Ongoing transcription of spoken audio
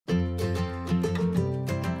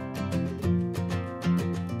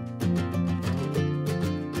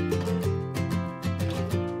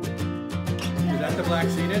that the black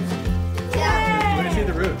seed is? Yeah. Where do you see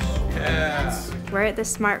the roots? Yeah. We're at the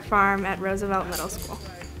Smart Farm at Roosevelt Middle School.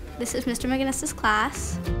 This is Mr. McGinnis's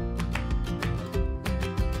class.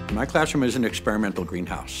 My classroom is an experimental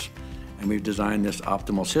greenhouse, and we've designed this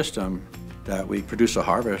optimal system that we produce a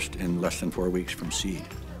harvest in less than 4 weeks from seed.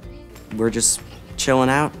 We're just chilling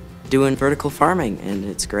out, doing vertical farming, and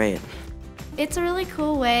it's great. It's a really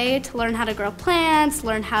cool way to learn how to grow plants,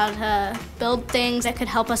 learn how to build things that could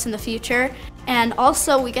help us in the future, and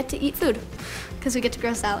also we get to eat food because we get to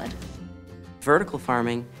grow salad. Vertical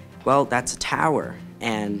farming, well, that's a tower,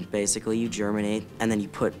 and basically you germinate and then you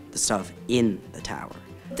put the stuff in the tower.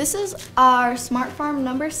 This is our Smart Farm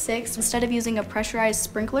number 6. Instead of using a pressurized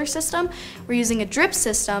sprinkler system, we're using a drip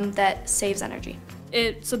system that saves energy.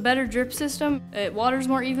 It's a better drip system. It waters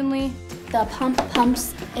more evenly. The pump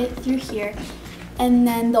pumps it through here, and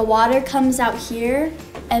then the water comes out here,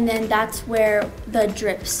 and then that's where the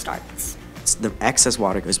drip starts. The excess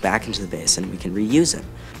water goes back into the basin and we can reuse it.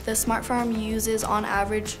 The Smart Farm uses, on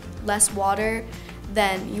average, less water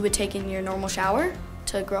than you would take in your normal shower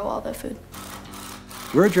to grow all the food.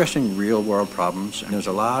 We're addressing real-world problems, and there's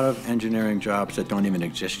a lot of engineering jobs that don't even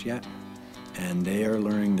exist yet, and they are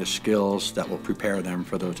learning the skills that will prepare them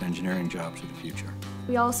for those engineering jobs of the future.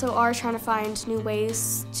 We also are trying to find new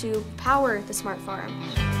ways to power the Smart Farm.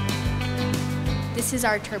 This is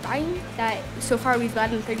our turbine that so far we've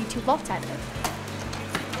gotten 32 volts out of it.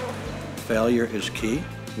 Failure is key.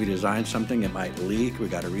 We designed something, it might leak, we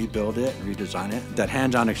got to rebuild it, redesign it. That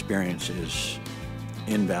hands-on experience is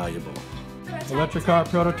invaluable. Electric car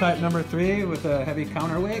prototype number 3 with a heavy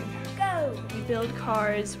counterweight. We build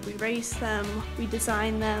cars, we race them, we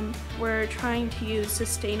design them. We're trying to use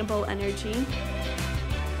sustainable energy.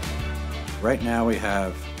 Right now we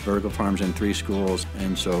have vertical farms in 3 schools,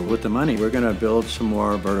 and so with the money we're going to build some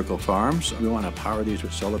more vertical farms. We want to power these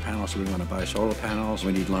with solar panels, so we want to buy solar panels.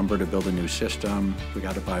 We need lumber to build a new system. We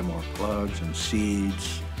got to buy more plugs and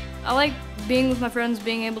seeds. I like being with my friends,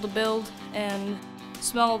 being able to build and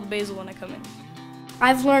smell the basil when I come in.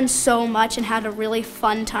 I've learned so much and had a really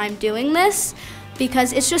fun time doing this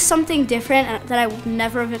because it's just something different that I would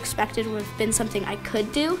never have expected would have been something I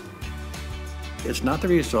could do. It's not the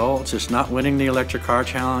results, it's not winning the electric car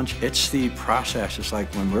challenge, it's the process. It's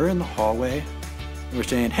like when we're in the hallway, and we're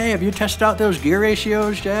saying, hey, have you tested out those gear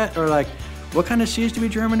ratios yet? Or like, what kind of seeds did we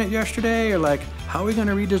germinate yesterday? Or like, how are we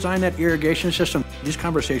gonna redesign that irrigation system? These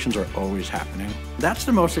conversations are always happening. That's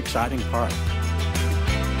the most exciting part.